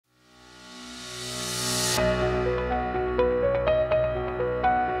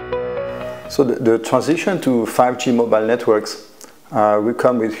So the transition to 5G mobile networks will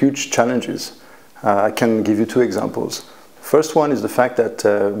come with huge challenges. I can give you two examples. First one is the fact that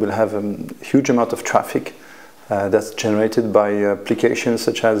we'll have a huge amount of traffic that's generated by applications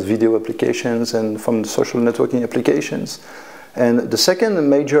such as video applications and from the social networking applications. And the second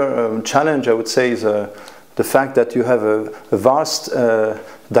major challenge, I would say, is the fact that you have a vast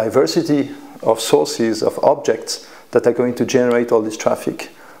diversity of sources, of objects that are going to generate all this traffic.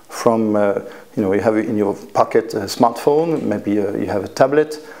 From, you have in your pocket a smartphone, maybe you have a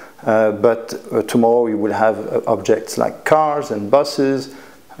tablet, but tomorrow you will have objects like cars and buses,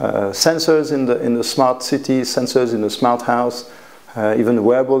 sensors in the smart city, sensors in the smart house, even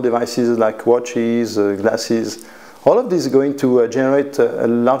wearable devices like watches, glasses. All of these are going to generate a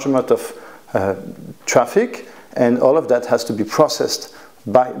large amount of traffic, and all of that has to be processed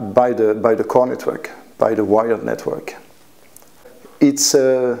by the core network, by the wired network. It's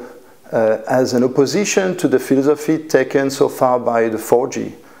as an opposition to the philosophy taken so far by the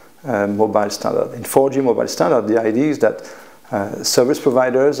 4G mobile standard. In 4G mobile standard, the idea is that service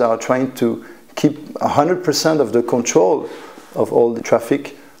providers are trying to keep 100% of the control of all the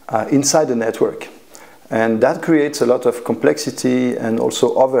traffic inside the network. And that creates a lot of complexity and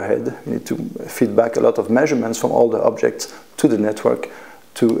also overhead. You need to feed back a lot of measurements from all the objects to the network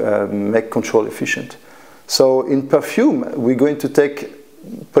to make control efficient. So in PERFUME, we're going to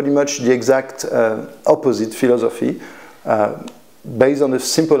take pretty much the exact opposite philosophy based on a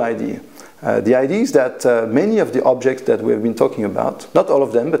simple idea. The idea is that many of the objects that we have been talking about, not all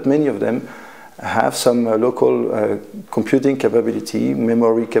of them, but many of them, have some local computing capability,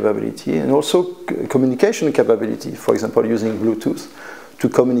 memory capability, and also communication capability, for example, using Bluetooth to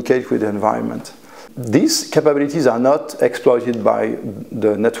communicate with the environment. These capabilities are not exploited by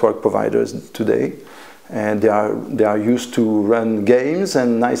the network providers today, and they are used to run games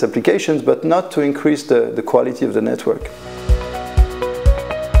and nice applications, but not to increase the quality of the network.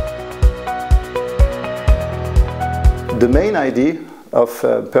 The main idea of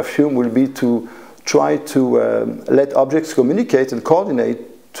PERFUME will be to try to let objects communicate and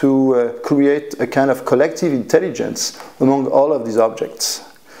coordinate to create a kind of collective intelligence among all of these objects.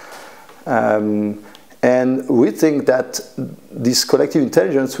 And we think that this collective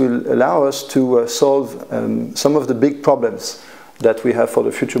intelligence will allow us to solve some of the big problems that we have for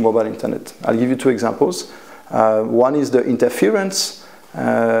the future mobile internet. I'll give you two examples. One is the interference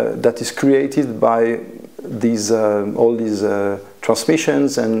that is created by all these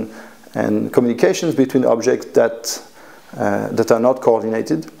transmissions and communications between objects that are not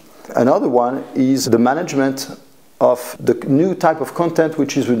coordinated. Another one is the management of the new type of content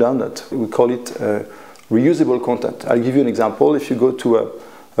which is redundant. We call it reusable content. I'll give you an example. If you go to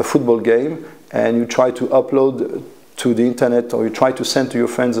a football game and you try to upload to the internet, or you try to send to your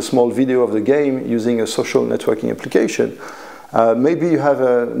friends a small video of the game using a social networking application, maybe you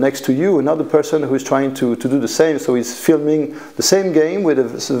have next to you another person who is trying to do the same, so he's filming the same game with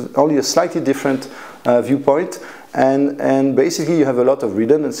only a slightly different viewpoint, and basically you have a lot of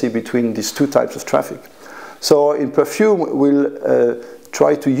redundancy between these two types of traffic. So in PERFUME, we'll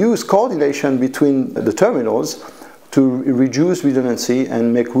try to use coordination between the terminals to reduce redundancy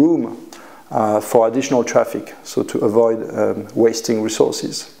and make room for additional traffic, so to avoid wasting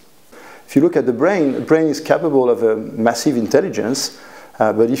resources. If you look at the brain is capable of a massive intelligence,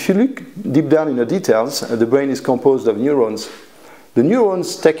 but if you look deep down in the details, the brain is composed of neurons. The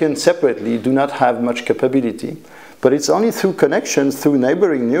neurons taken separately do not have much capability, but it's only through connections, through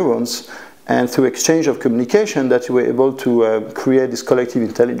neighboring neurons, and through exchange of communication that you were able to create this collective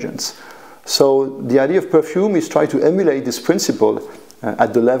intelligence. So the idea of PERFUME is try to emulate this principle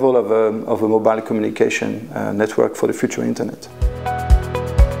at the level of a mobile communication network for the future internet.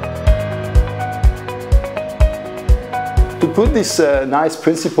 To put these nice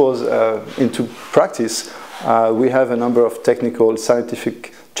principles into practice, we have a number of technical,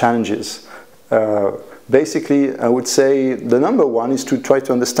 scientific challenges. Basically, I would say the number one is to try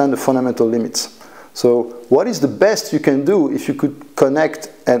to understand the fundamental limits. So what is the best you can do if you could connect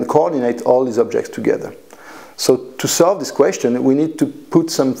and coordinate all these objects together? So to solve this question, we need to put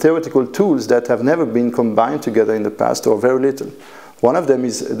some theoretical tools that have never been combined together in the past, or very little. One of them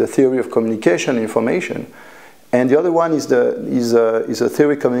is the theory of communication and information. And the other one is a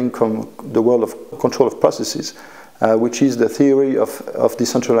theory coming from the world of control of processes, which is the theory of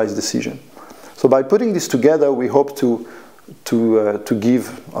decentralized decision. So by putting this together, we hope to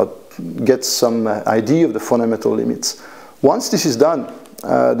get some idea of the fundamental limits. Once this is done,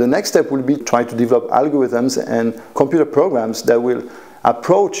 the next step will be to try to develop algorithms and computer programs that will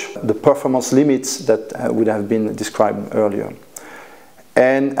approach the performance limits that would have been described earlier.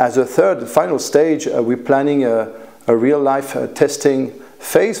 And as a third, final stage, we're planning a real-life testing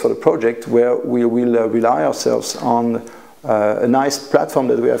phase for the project where we will rely ourselves on a nice platform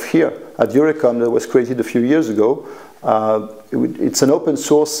that we have here at EURECOM that was created a few years ago. It's an open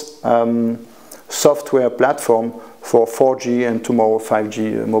source software platform for 4G and tomorrow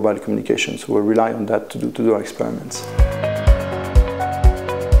 5G mobile communication. So we rely on that to do our experiments.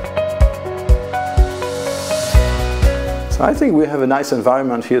 So I think we have a nice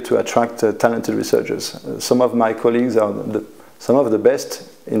environment here to attract talented researchers. Some of my colleagues are some of the best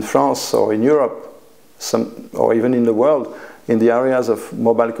in France or in Europe, or even in the world, in the areas of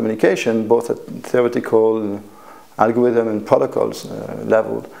mobile communication, both at theoretical, algorithm and protocols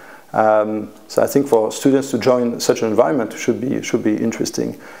level. So I think for students to join such an environment should be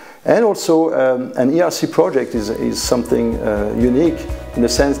interesting. And also an ERC project is something unique in the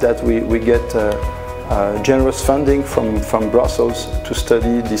sense that we get generous funding from Brussels to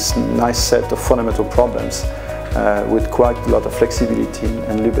study this nice set of fundamental problems with quite a lot of flexibility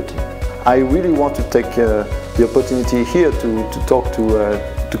and liberty. I really want to take the opportunity here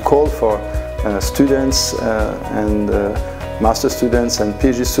to call for students and master students and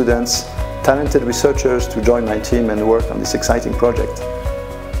PhD students, talented researchers to join my team and work on this exciting project.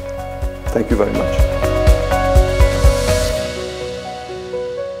 Thank you very much.